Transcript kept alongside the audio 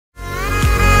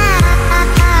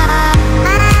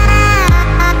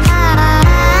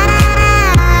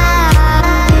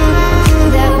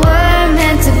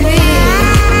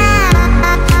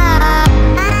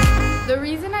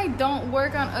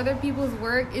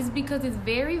work is because it's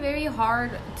very, very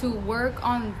hard to work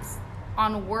on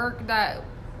work that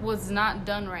was not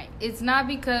done right. It's not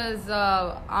because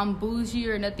I'm bougie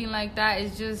or nothing like that.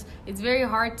 It's very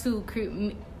hard to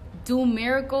do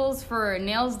miracles for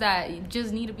nails that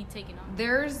just need to be taken off.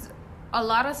 There's a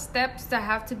lot of steps that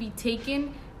have to be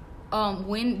taken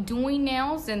when doing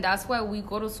nails, and that's why we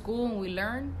go to school and we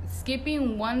learn.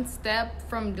 Skipping one step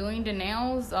from doing the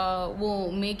nails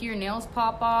will make your nails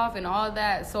pop off and all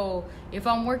that. So if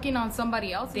I'm working on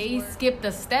somebody else, they skip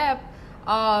the step,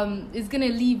 it's gonna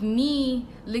leave me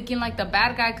looking like the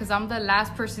bad guy because I'm the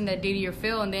last person that did your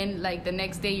fill, and then like the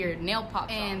next day your nail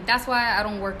pops off. And that's why I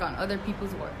don't work on other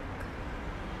people's work.